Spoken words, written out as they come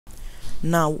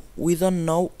Now, we don't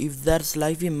know if there's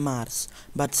life in Mars,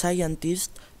 but scientists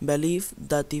believe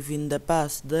that if in the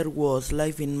past there was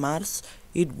life in Mars,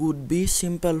 it would be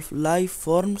simple life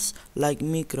forms like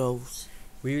microbes.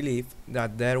 We believe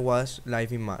that there was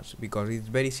life in Mars because it's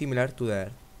very similar to the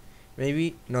Earth.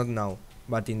 Maybe not now,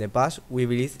 but in the past we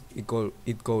believe it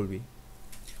could be.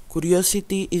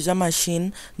 Curiosity is a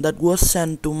machine that was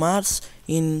sent to Mars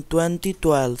in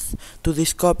 2012 to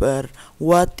discover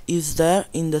what is there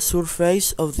in the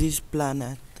surface of this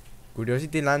planet.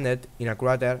 Curiosity landed in a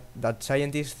crater that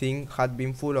scientists think had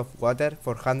been full of water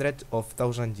for hundreds of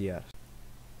thousands of years.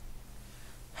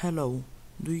 Hello,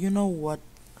 do you know what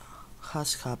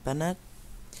has happened?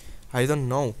 I don't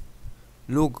know.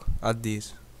 Look at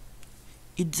this.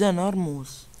 It's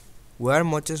enormous. We are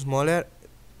much smaller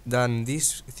than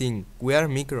this thing. We are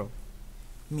micro.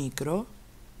 Microbes.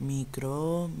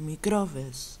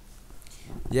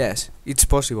 Yes, it's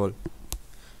possible.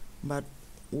 But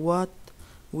what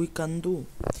we can do?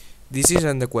 This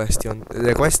isn't the question.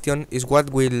 The question is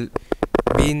what will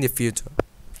be in the future.